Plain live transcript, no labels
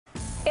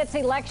It's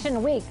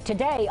election week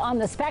today on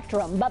the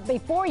Spectrum, but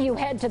before you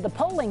head to the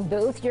polling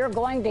booth, you're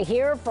going to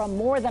hear from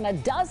more than a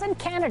dozen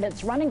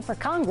candidates running for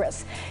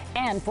Congress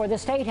and for the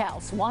State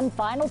House one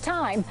final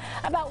time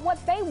about what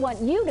they want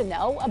you to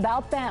know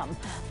about them.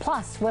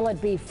 Plus, will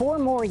it be 4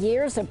 more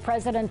years of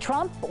President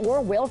Trump,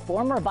 or will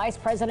former Vice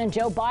President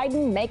Joe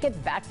Biden make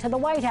it back to the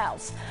White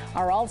House?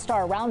 Our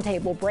All-Star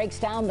Roundtable breaks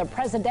down the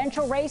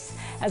presidential race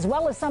as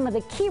well as some of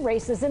the key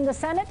races in the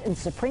Senate and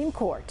Supreme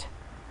Court.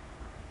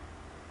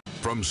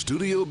 From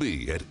Studio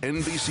B at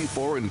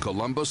NBC4 in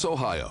Columbus,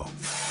 Ohio,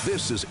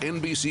 this is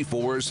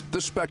NBC4's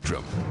The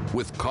Spectrum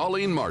with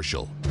Colleen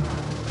Marshall.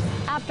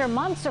 After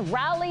months of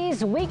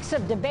rallies, weeks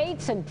of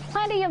debates, and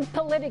plenty of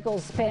political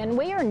spin,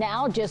 we are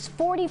now just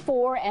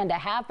 44 and a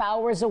half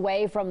hours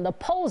away from the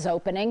polls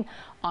opening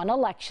on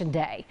Election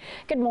Day.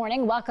 Good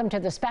morning. Welcome to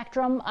The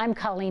Spectrum. I'm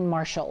Colleen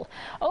Marshall.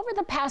 Over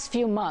the past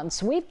few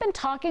months, we've been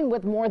talking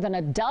with more than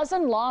a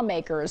dozen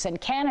lawmakers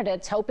and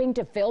candidates hoping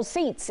to fill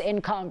seats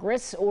in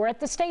Congress or at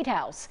the State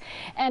House.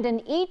 And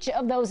in each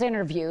of those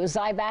interviews,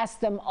 I've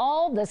asked them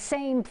all the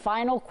same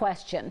final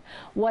question.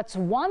 What's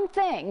one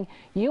thing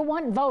you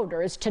want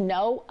voters to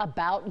know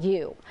about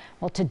you?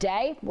 Well,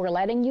 today we're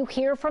letting you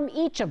hear from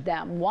each of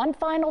them one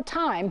final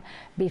time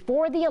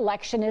before the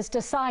election is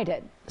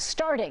decided,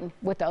 starting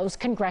with those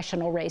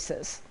congressional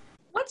races.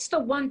 What's the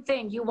one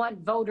thing you want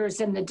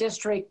voters in the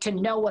district to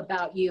know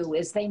about you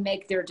as they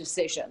make their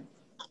decision?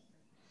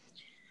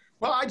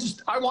 Well,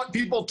 I want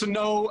people to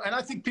know, and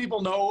I think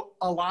people know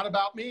a lot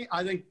about me.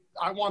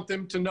 I want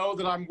them to know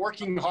that I'm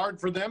working hard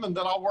for them and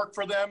that I'll work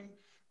for them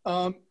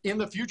in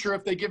the future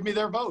if they give me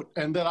their vote,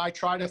 and that I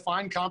try to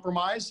find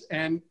compromise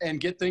and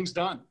get things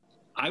done.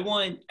 I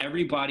want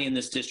everybody in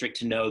this district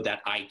to know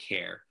that I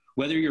care.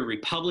 Whether you're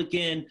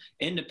Republican,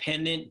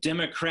 Independent,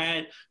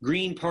 Democrat,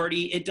 Green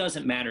Party, it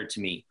doesn't matter to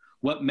me.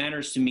 What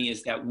matters to me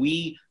is that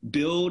we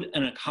build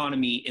an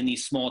economy in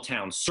these small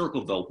towns,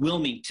 Circleville,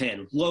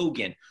 Wilmington,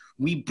 Logan.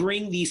 We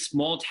bring these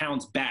small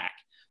towns back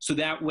so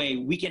that way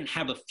we can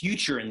have a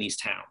future in these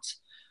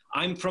towns.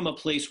 I'm from a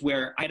place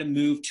where I had to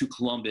move to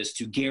Columbus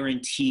to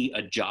guarantee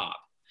a job.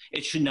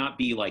 It should not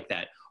be like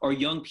that. Our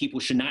young people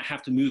should not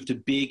have to move to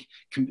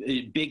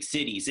big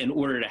cities in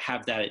order to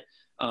have that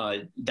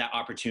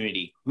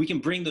opportunity. We can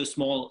bring those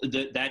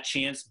that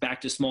chance back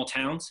to small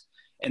towns,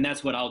 and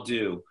that's what I'll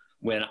do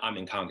when I'm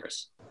in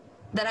Congress.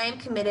 That I am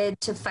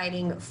committed to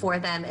fighting for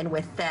them and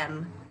with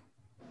them,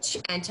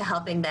 and to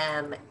helping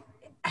them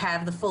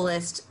have the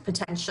fullest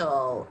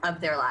potential of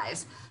their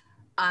lives.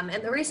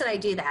 And the reason I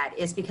do that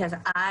is because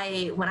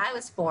when I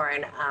was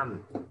born,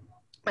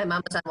 my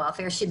mom was on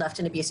welfare. She left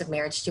an abusive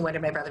marriage. She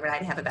wanted my brother and I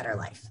to have a better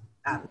life,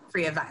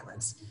 free of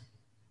violence.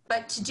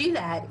 But to do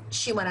that,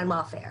 she went on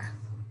welfare.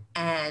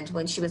 And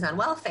when she was on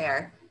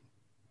welfare,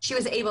 she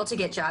was able to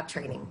get job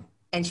training,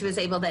 and she was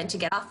able then to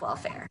get off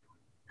welfare.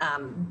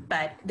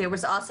 But there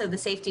was also the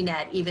safety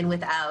net, even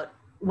without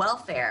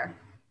welfare,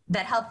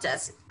 that helped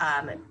us.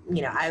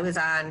 I was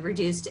on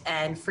reduced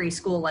and free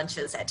school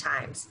lunches at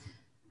times.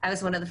 I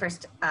was one of the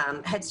first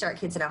Head Start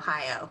kids in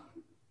Ohio.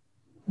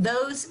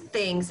 Those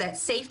things, that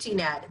safety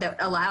net that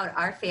allowed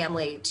our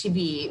family to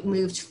be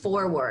moved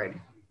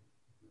forward,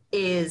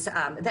 is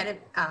an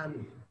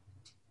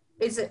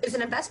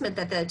investment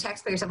that the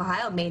taxpayers of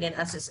Ohio made in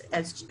us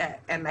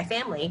and my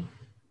family.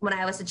 When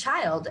I was a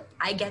child,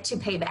 I get to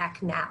pay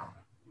back now.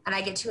 And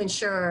I get to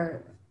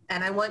ensure,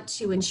 and I want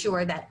to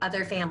ensure that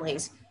other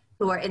families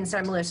who are in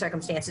similar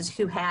circumstances,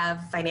 who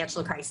have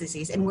financial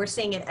crises, and we're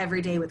seeing it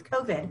every day with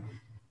COVID,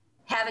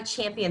 have a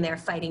champion there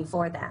fighting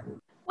for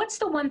them. What's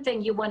the one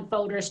thing you want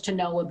voters to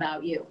know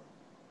about you?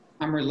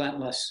 I'm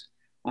relentless.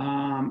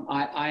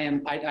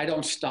 I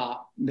don't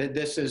stop.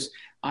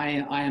 I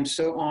am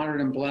so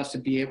honored and blessed to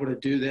be able to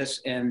do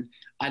this, and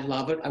I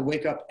love it. I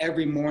wake up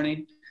every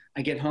morning,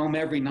 I get home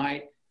every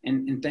night,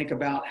 and think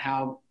about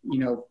how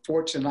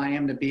fortunate I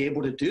am to be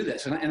able to do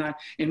this.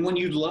 And when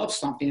you love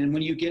something, and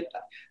when you get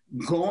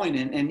going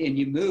and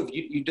you move,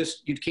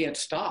 you can't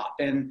stop.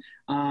 And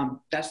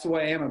that's the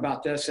way I am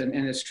about this, and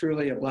it's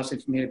truly a blessing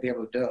for me to be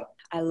able to do it.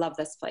 I love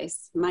this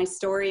place. My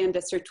story in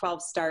District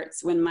 12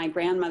 starts when my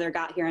grandmother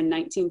got here in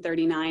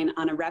 1939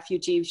 on a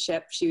refugee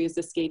ship. She was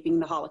escaping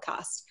the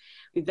Holocaust.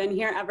 We've been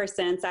here ever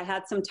since. I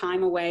had some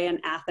time away in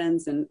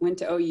Athens and went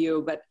to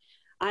OU, but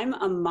I'm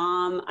a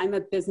mom, I'm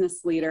a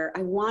business leader.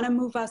 I want to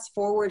move us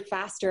forward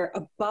faster.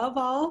 Above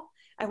all,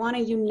 I want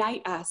to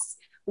unite us.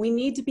 We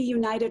need to be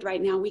united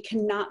right now. We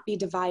cannot be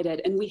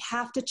divided, and we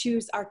have to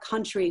choose our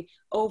country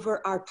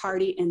over our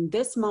party in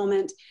this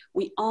moment.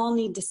 We all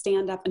need to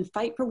stand up and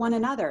fight for one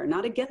another,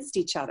 not against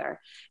each other.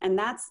 And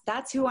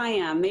that's who I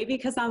am. Maybe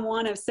because I'm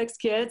one of 6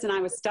 kids and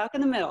I was stuck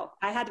in the middle.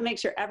 I had to make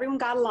sure everyone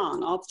got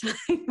along all the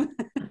time.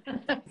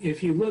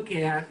 If you look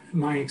at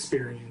my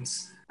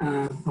experience,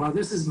 well,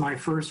 this is my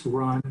first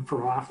run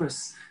for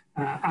office.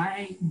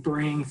 I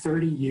bring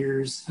 30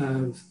 years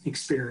of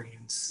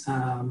experience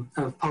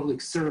of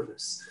public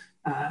service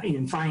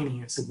in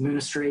finance,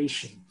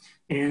 administration,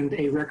 and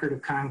a record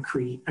of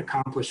concrete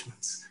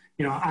accomplishments.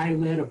 I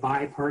led a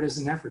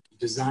bipartisan effort to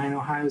design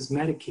Ohio's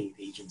Medicaid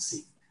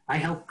agency. I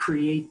helped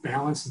create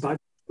balanced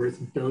budgets worth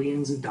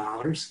billions of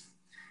dollars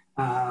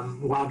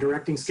while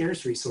directing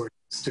scarce resources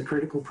to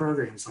critical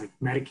programs like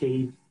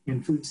Medicaid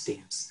and food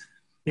stamps.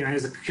 You know,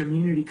 as a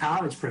community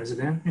college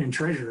president and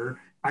treasurer,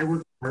 I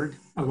worked hard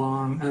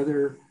alongside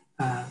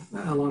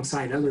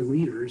other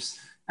leaders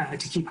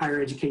to keep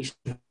higher education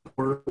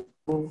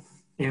affordable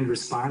and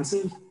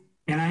responsive.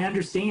 And I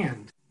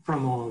understand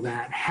from all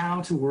that how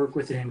to work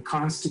within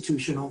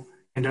constitutional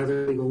and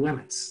other legal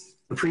limits,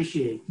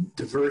 appreciate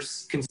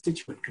diverse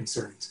constituent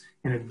concerns,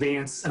 and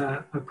advance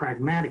a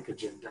pragmatic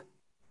agenda,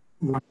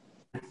 one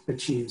that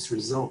achieves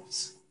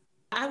results.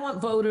 I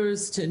want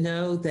voters to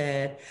know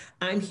that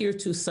I'm here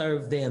to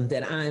serve them,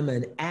 that I'm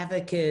an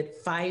advocate,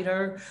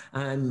 fighter,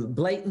 I'm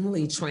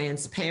blatantly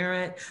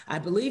transparent. I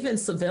believe in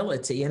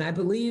civility, and I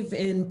believe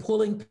in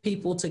pulling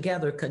people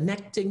together,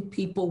 connecting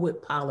people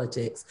with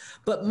politics.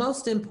 But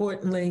most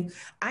importantly,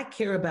 I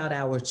care about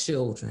our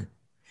children.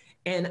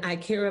 And I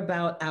care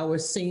about our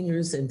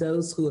seniors and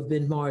those who have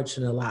been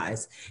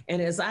marginalized.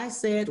 And as I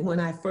said, when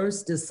I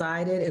first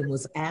decided and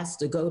was asked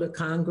to go to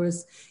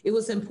Congress, it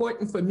was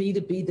important for me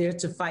to be there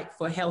to fight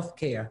for health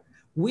care.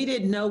 We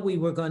didn't know we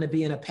were going to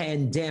be in a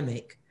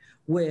pandemic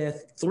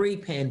with 3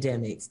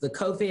 pandemics. The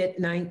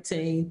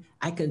COVID-19,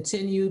 I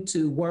continue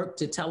to work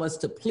to tell us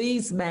to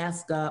please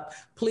mask up,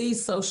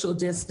 please social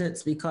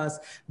distance, because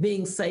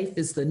being safe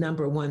is the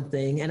 #1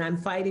 thing. And I'm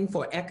fighting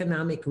for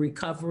economic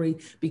recovery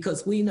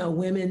because we know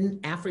women,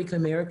 African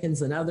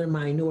Americans, and other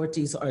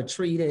minorities are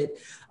treated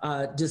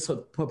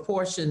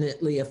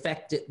disproportionately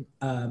affected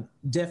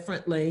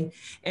differently.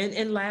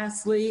 And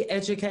lastly,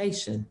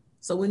 education.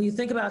 So when you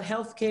think about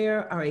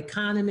healthcare, our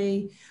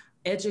economy,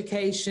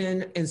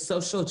 education, and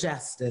social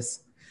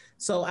justice.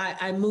 So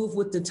I move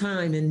with the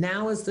time, and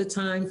now is the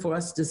time for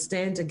us to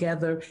stand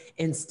together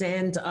and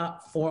stand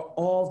up for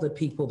all the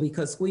people,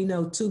 because we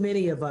know too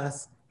many of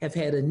us have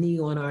had a knee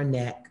on our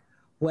neck,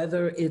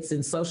 whether it's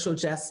in social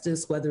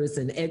justice, whether it's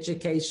in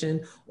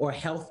education or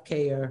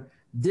healthcare.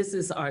 This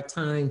is our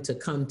time to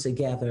come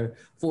together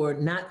for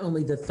not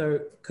only the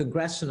 3rd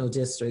congressional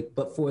district,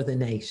 but for the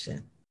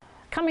nation.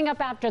 Coming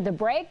up after the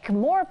break,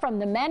 more from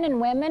the men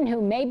and women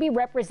who may be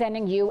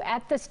representing you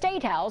at the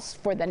State House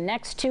for the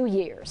next 2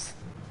 years.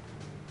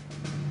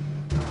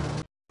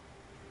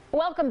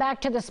 Welcome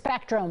back to the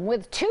Spectrum.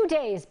 With 2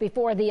 days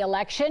before the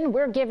election,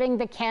 we're giving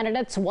the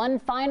candidates one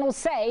final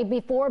say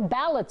before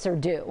ballots are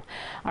due.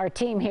 Our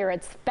team here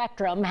at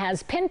Spectrum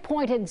has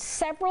pinpointed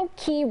several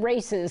key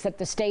races at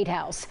the State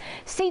House,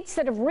 seats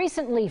that have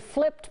recently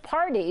flipped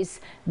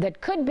parties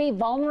that could be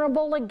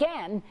vulnerable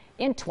again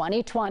in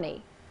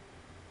 2020.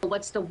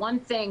 What's the one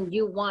thing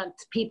you want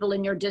people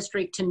in your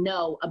district to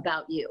know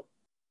about you?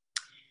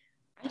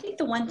 I think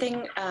the one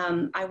thing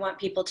I want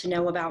people to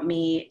know about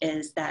me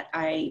is that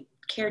I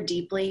care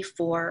deeply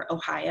for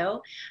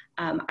Ohio.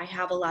 I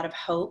have a lot of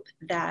hope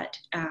that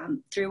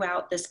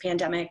throughout this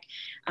pandemic,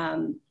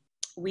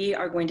 we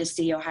are going to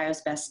see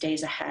Ohio's best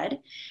days ahead.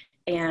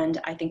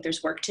 And I think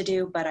there's work to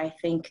do, but I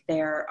think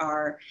there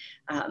are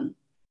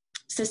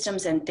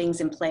systems and things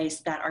in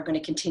place that are going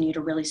to continue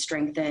to really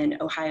strengthen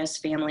Ohio's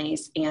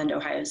families and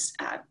Ohio's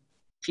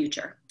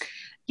future.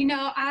 You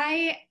know,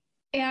 I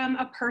am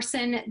a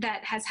person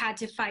that has had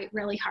to fight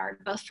really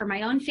hard, both for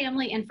my own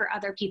family and for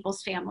other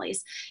people's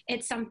families.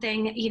 It's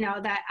something, you know,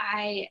 that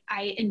I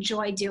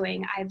enjoy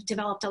doing. I've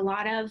developed a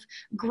lot of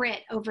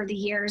grit over the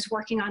years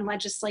working on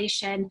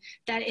legislation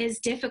that is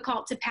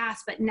difficult to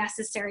pass, but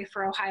necessary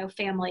for Ohio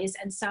families.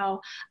 And so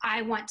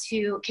I want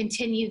to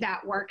continue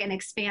that work and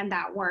expand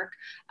that work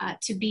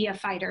to be a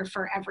fighter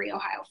for every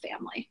Ohio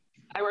family.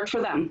 I work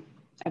for them.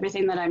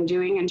 Everything that I'm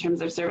doing in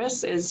terms of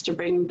service is to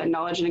bring the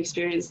knowledge and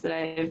experience that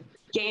I've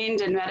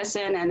gained in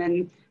medicine and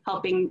in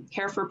helping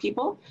care for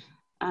people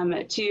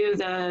to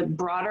the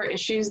broader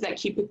issues that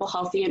keep people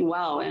healthy and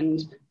well.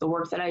 And the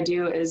work that I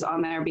do is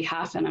on their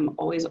behalf, and I'm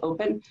always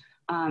open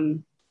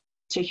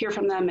to hear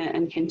from them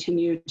and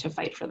continue to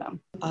fight for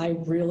them. I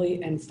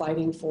really am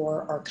fighting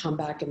for our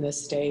comeback in this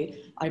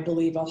state. I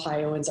believe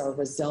Ohioans are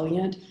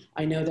resilient.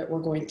 I know that we're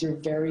going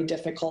through very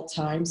difficult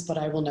times, but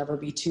I will never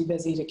be too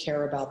busy to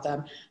care about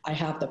them. I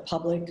have the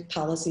public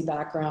policy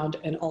background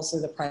and also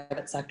the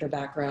private sector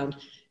background.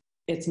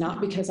 It's not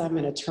because I'm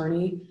an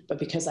attorney, but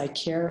because I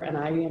care, and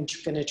I am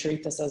going to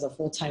treat this as a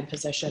full-time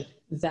position.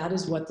 That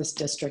is what this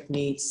district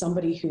needs.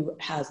 Somebody who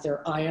has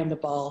their eye on the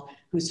ball,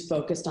 who's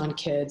focused on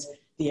kids,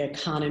 the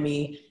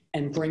economy,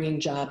 and bringing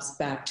jobs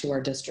back to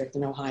our district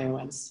and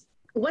Ohioans.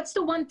 What's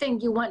the one thing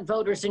you want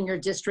voters in your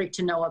district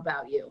to know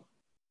about you?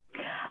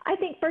 I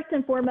think first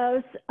and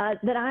foremost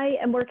that I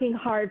am working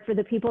hard for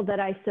the people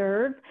that I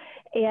serve.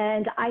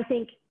 And I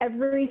think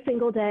every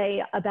single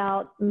day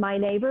about my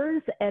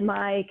neighbors and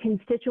my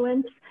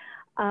constituents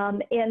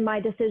and my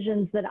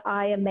decisions that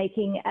I am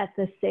making at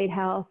the State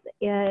House.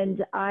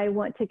 And I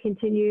want to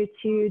continue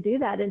to do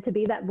that and to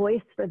be that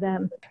voice for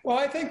them. Well,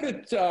 I think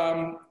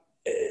that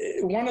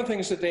one of the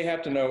things that they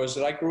have to know is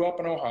that I grew up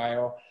in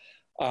Ohio.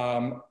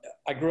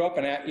 I grew up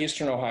in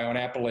Eastern Ohio in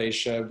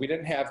Appalachia. We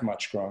didn't have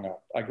much growing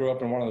up. I grew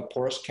up in one of the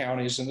poorest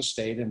counties in the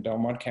state, in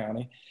Belmont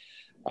County.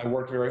 I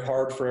worked very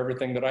hard for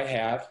everything that I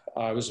have.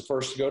 I was the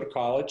first to go to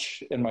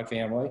college in my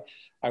family.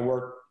 I've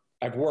worked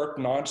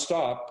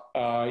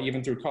nonstop,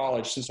 even through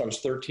college, since I was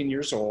 13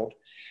 years old.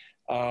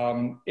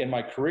 In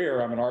my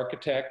career, I'm an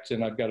architect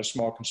and I've got a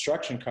small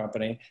construction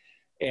company.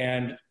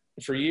 And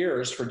for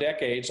years, for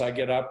decades, I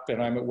get up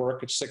and I'm at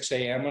work at 6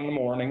 a.m. in the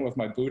morning with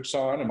my boots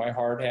on and my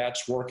hard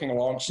hats, working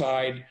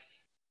alongside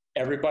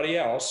everybody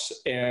else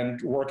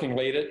and working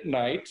late at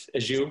night,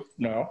 as you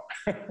know.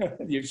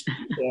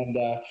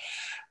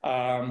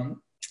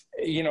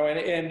 You know,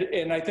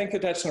 and I think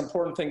that that's an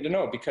important thing to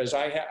know, because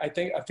I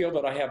feel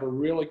that I have a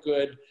really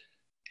good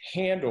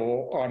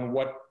handle on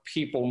what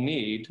people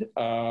need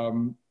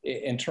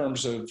in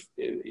terms of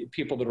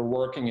people that are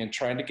working and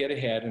trying to get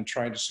ahead and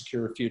trying to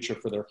secure a future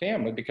for their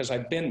family, because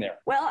I've been there.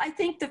 Well, I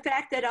think the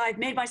fact that I've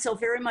made myself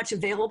very much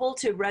available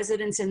to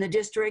residents in the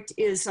district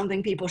is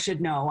something people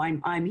should know.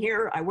 I'm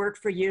here, I work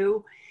for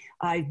you.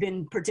 I've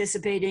been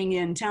participating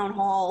in town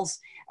halls.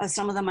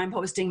 Some of them I'm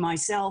hosting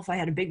myself. I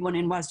had a big one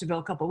in Westerville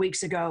a couple of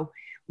weeks ago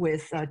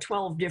with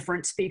 12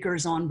 different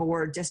speakers on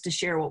board just to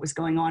share what was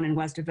going on in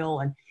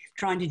Westerville, and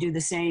trying to do the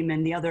same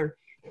in the other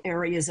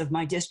areas of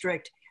my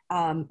district.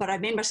 But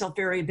I've made myself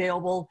very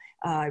available.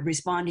 I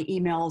respond to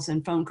emails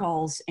and phone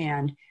calls,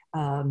 and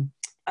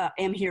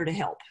am here to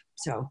help.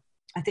 So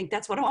I think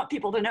that's what I want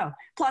people to know.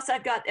 Plus,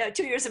 I've got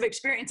 2 years of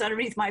experience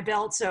underneath my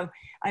belt, so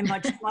I'm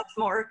much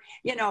more,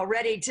 you know,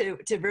 ready to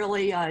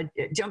really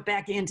jump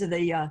back into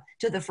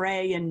the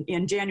fray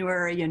in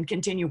January and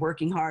continue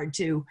working hard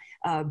to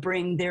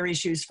bring their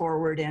issues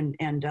forward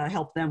and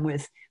help them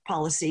with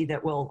policy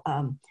that will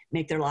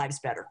make their lives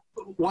better.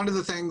 One of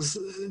the things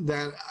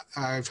that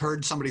I've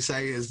heard somebody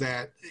say is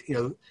that, you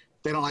know,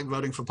 they don't like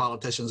voting for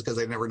politicians because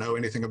they never know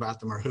anything about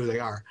them or who they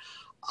are.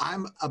 I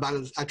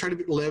try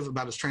to live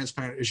about as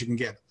transparent as you can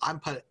get. I'm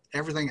put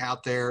everything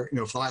out there. You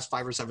know, for the last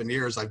 5 or 7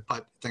 years, I've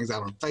put things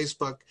out on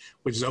Facebook,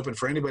 which is open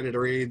for anybody to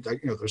read. You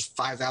know, there's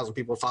 5,000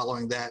 people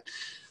following that.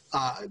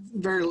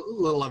 Very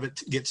little of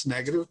it gets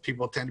negative.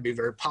 People tend to be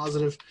very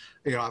positive.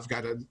 You know, I've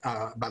got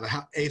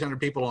about 800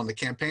 people on the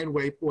campaign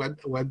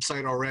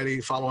website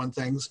already following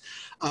things.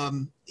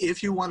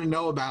 If you want to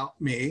know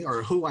about me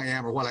or who I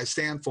am or what I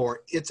stand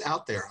for, it's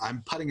out there.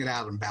 I'm putting it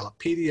out on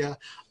Ballotpedia,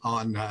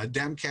 on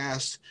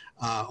Demcast,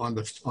 on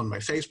my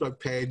Facebook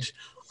page.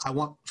 I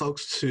want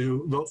folks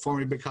to vote for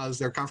me because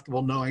they're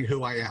comfortable knowing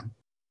who I am.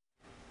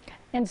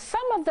 In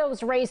some of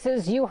those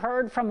races, you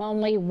heard from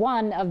only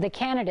one of the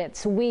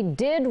candidates. We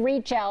did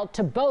reach out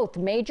to both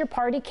major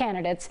party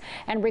candidates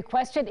and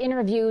requested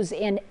interviews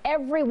in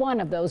every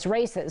one of those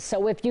races.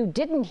 So if you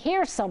didn't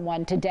hear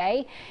someone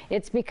today,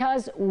 it's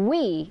because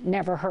we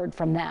never heard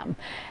from them.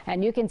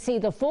 And you can see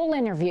the full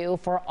interview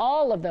for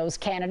all of those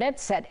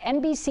candidates at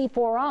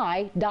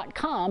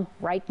NBC4i.com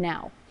right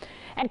now.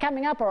 And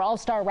coming up, our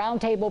All-Star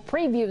Roundtable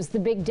previews the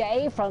big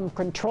day, from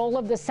control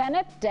of the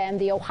Senate and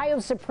the Ohio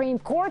Supreme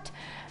Court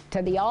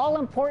to the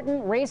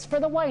all-important race for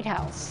the White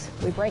House.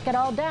 We break it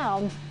all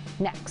down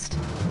next.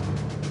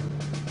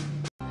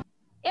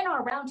 In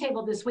our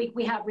roundtable this week,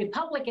 we have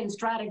Republican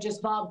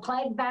strategist Bob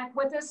Clegg back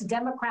with us,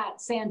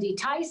 Democrat Sandy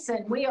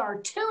Tyson. We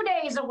are 2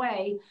 days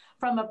away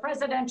from a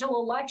presidential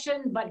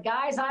election, but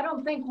guys, I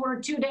don't think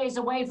we're 2 days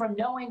away from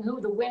knowing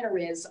who the winner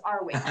is,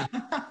 are we?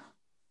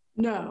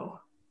 No.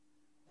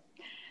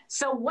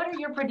 So what are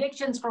your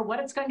predictions for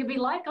what it's going to be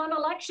like on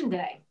Election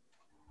Day?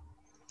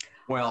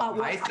 Well,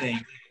 I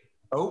think...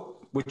 Oh,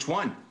 which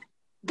one?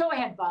 Go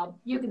ahead, Bob.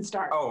 You can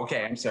start. Oh,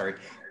 okay. I'm sorry.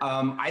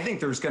 I think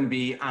there's going to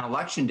be, on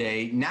Election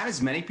Day, not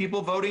as many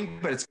people voting,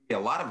 but it's going to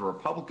be a lot of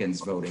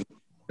Republicans voting,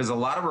 because a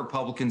lot of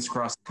Republicans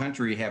across the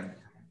country have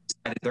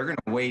decided they're going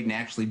to wait and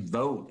actually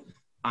vote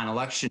on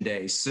Election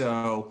Day.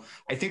 So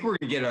I think we're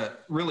going to get a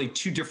really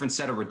two different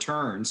set of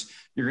returns.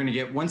 You're going to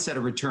get one set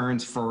of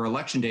returns for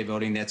Election Day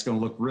voting that's going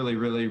to look really,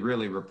 really,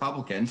 really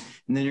Republican.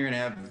 And then you're going to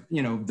have,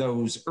 you know,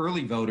 those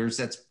early voters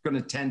that's going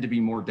to tend to be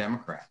more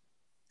Democrat.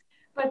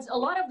 But a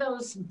lot of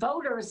those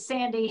voters,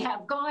 Sandy,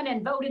 have gone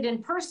and voted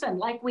in person,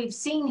 like we've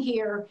seen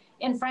here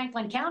in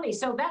Franklin County.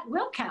 So that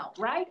will count,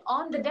 right,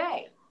 on the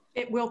day?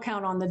 It will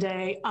count on the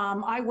day.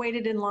 I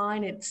waited in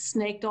line. It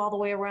snaked all the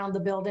way around the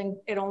building.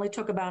 It only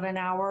took about an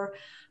hour.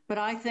 But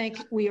I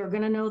think we are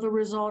going to know the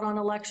result on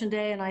Election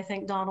Day, and I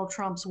think Donald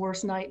Trump's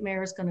worst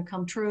nightmare is going to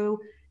come true.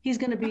 He's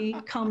going to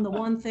become the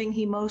one thing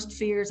he most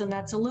fears, and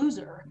that's a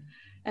loser.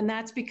 And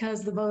that's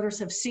because the voters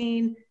have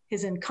seen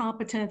his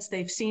incompetence,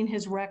 they've seen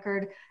his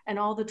record, and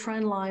all the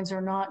trend lines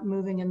are not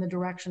moving in the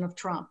direction of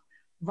Trump.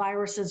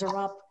 Viruses are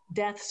up,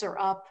 deaths are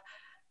up,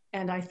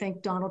 and I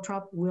think Donald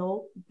Trump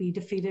will be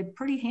defeated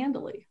pretty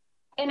handily.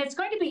 And it's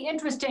going to be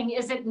interesting,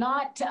 is it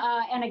not?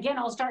 And again,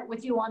 I'll start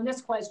with you on this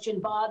question,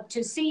 Bob,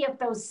 to see if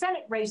those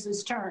Senate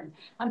races turn.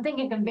 I'm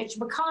thinking of Mitch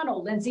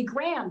McConnell, Lindsey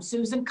Graham,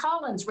 Susan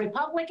Collins,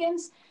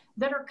 Republicans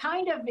that are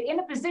kind of in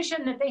a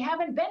position that they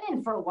haven't been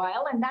in for a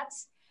while, and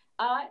that's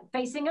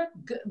facing a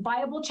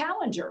viable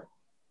challenger.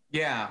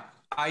 Yeah,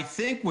 I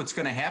think what's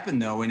going to happen,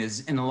 though,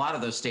 is in a lot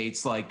of those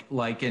states,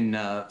 like in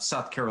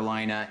South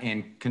Carolina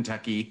and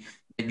Kentucky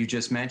you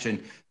just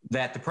mentioned,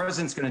 that the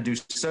president's going to do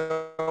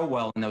so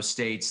well in those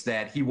states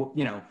that he will,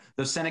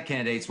 those Senate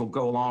candidates will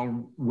go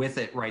along with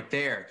it right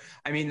there.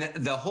 I mean,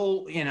 the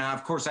whole,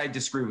 of course, I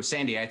disagree with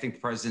Sandy. I think the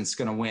president's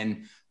going to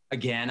win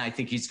again. I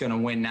think he's going to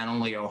win not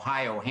only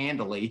Ohio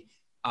handily,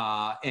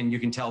 and you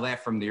can tell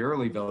that from the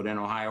early vote in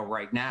Ohio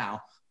right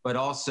now, but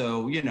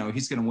also,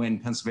 he's going to win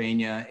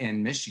Pennsylvania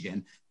and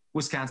Michigan.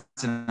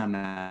 Wisconsin, I'm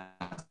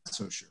not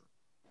so sure.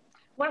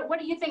 What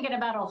are you thinking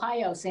about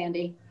Ohio,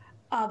 Sandy?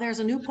 There's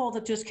a new poll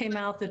that just came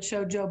out that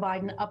showed Joe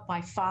Biden up by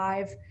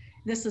 5.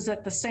 This is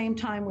at the same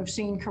time we've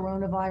seen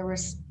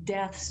coronavirus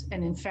deaths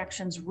and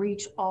infections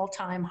reach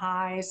all-time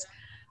highs.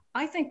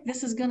 I think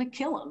this is going to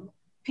kill him.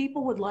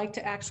 People would like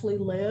to actually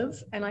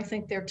live, and I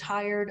think they're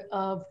tired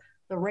of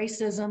the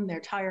racism, they're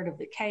tired of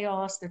the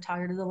chaos, they're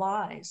tired of the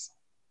lies.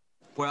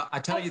 Well, I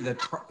tell you,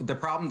 the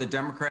problem the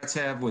Democrats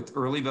have with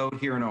early vote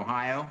here in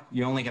Ohio,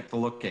 you only have to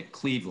look at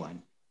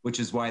Cleveland, which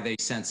is why they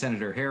sent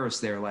Senator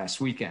Harris there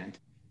last weekend.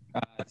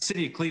 The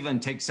city of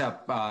Cleveland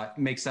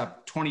makes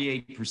up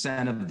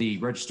 28% of the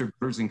registered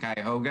voters in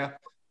Cuyahoga,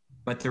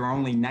 but there are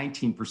only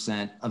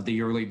 19% of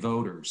the early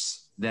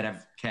voters that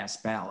have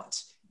cast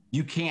ballots.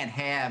 You can't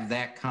have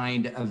that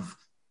kind of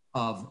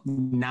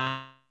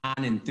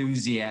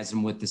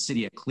non-enthusiasm with the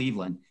city of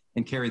Cleveland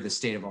and carry the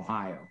state of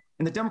Ohio.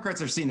 And the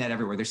Democrats are seeing that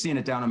everywhere. They're seeing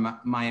it down in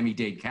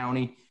Miami-Dade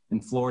County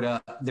in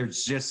Florida.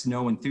 There's just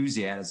no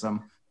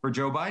enthusiasm for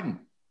Joe Biden.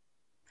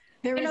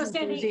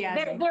 Sandy,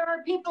 there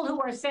are people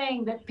who are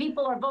saying that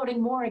people are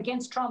voting more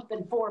against Trump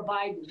than for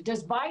Biden.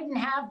 Does Biden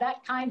have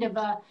that kind of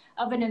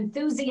an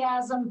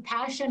enthusiasm,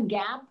 passion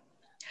gap?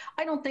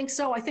 I don't think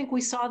so. I think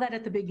we saw that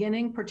at the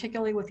beginning,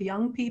 particularly with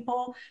young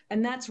people,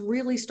 and that's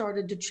really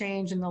started to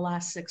change in the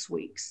last 6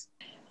 weeks.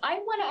 I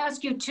want to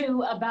ask you,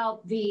 too,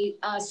 about the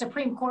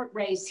Supreme Court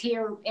race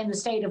here in the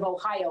state of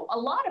Ohio. A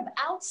lot of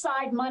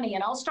outside money,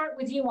 and I'll start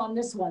with you on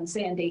this one,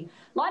 Sandy.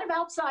 A lot of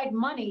outside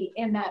money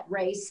in that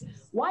race.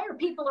 Why are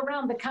people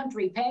around the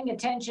country paying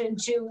attention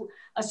to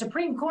a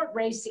Supreme Court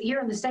race here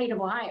in the state of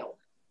Ohio?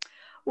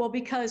 Well,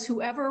 because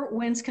whoever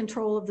wins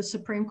control of the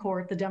Supreme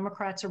Court, the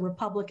Democrats or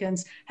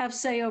Republicans, have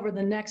say over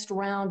the next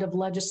round of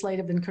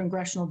legislative and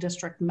congressional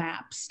district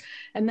maps.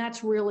 And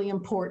that's really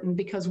important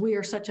because we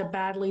are such a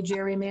badly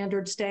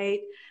gerrymandered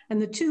state.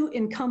 And the 2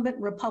 incumbent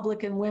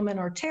Republican women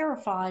are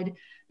terrified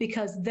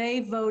because they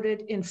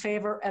voted in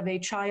favor of a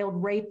child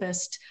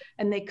rapist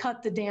and they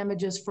cut the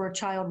damages for a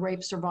child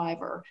rape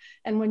survivor.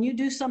 And when you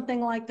do something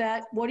like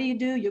that, what do?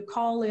 You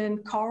call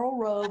in Karl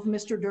Rove,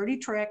 Mr. Dirty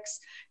Tricks,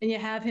 and you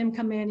have him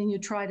come in and you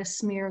try to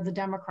smear the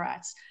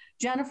Democrats.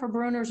 Jennifer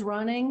Brunner's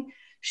running.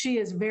 She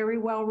is very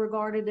well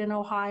regarded in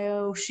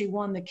Ohio. She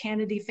won the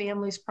Kennedy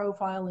Family's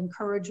Profile and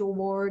Courage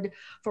Award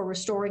for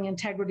restoring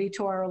integrity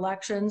to our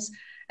elections.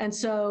 And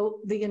so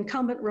the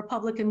incumbent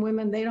Republican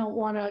women, they don't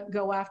want to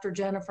go after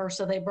Jennifer,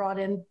 so they brought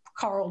in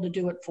Karl to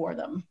do it for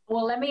them.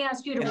 Well, let me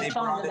ask you to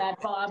respond to that,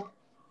 Bob.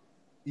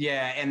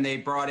 Yeah, and they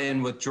brought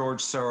in with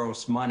George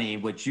Soros money,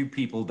 which you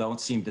people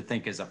don't seem to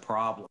think is a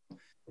problem.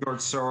 George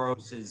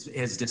Soros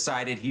has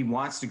decided he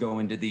wants to go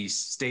into these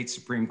state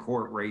Supreme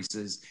Court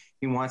races.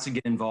 He wants to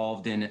get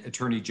involved in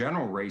attorney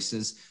general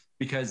races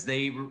because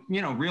they,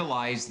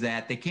 realize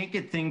that they can't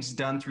get things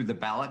done through the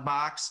ballot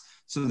box.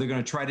 So they're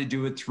going to try to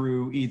do it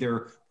through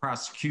either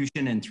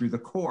prosecution and through the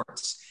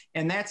courts.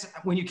 And that's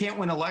when you can't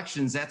win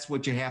elections, that's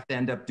what you have to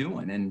end up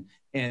doing.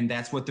 And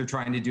that's what they're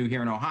trying to do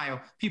here in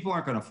Ohio. People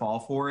aren't going to fall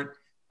for it.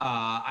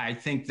 I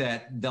think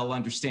that they'll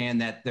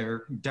understand that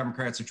their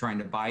Democrats are trying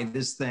to buy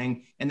this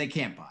thing and they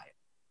can't buy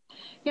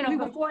it.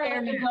 Before I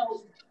let you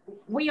go,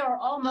 we are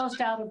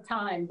almost out of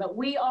time, but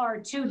we are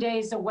 2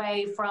 days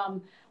away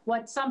from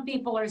what some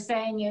people are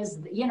saying is,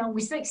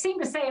 we seem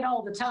to say it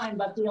all the time,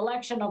 but the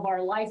election of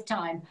our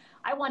lifetime.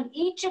 I want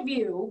each of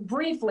you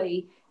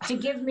briefly to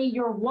give me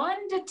your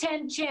 1 to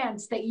 10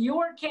 chance that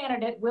your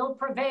candidate will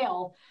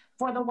prevail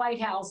for the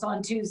White House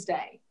on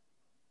Tuesday.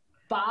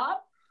 Bob?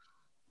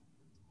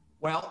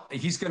 Well,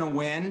 he's going to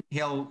win.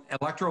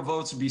 Electoral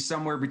votes will be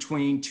somewhere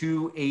between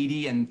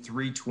 280 and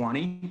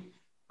 320.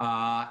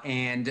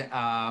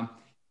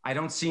 I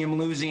don't see him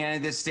losing any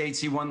of the states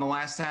he won the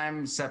last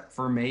time, except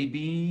for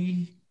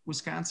maybe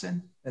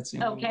Wisconsin. That's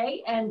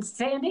okay. And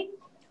Sandy?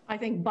 I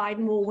think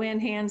Biden will win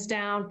hands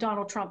down.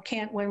 Donald Trump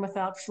can't win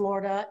without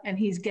Florida, and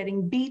he's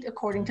getting beat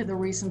according to the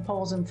recent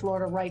polls in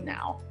Florida right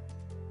now.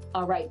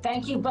 All right.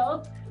 Thank you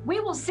both. We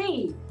will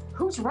see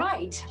who's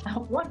right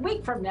 1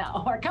 week from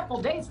now or a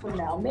couple days from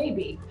now,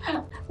 maybe.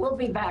 We'll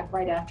be back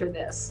right after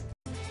this.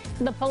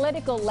 The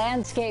political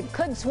landscape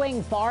could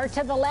swing far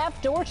to the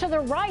left or to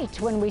the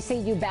right when we see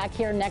you back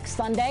here next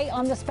Sunday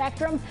on the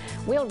Spectrum.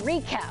 We'll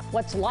recap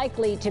what's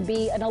likely to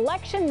be an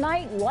election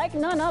night like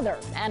none other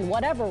and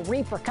whatever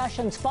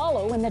repercussions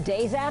follow in the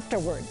days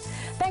afterward.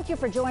 Thank you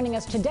for joining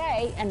us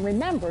today, and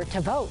remember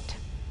to vote.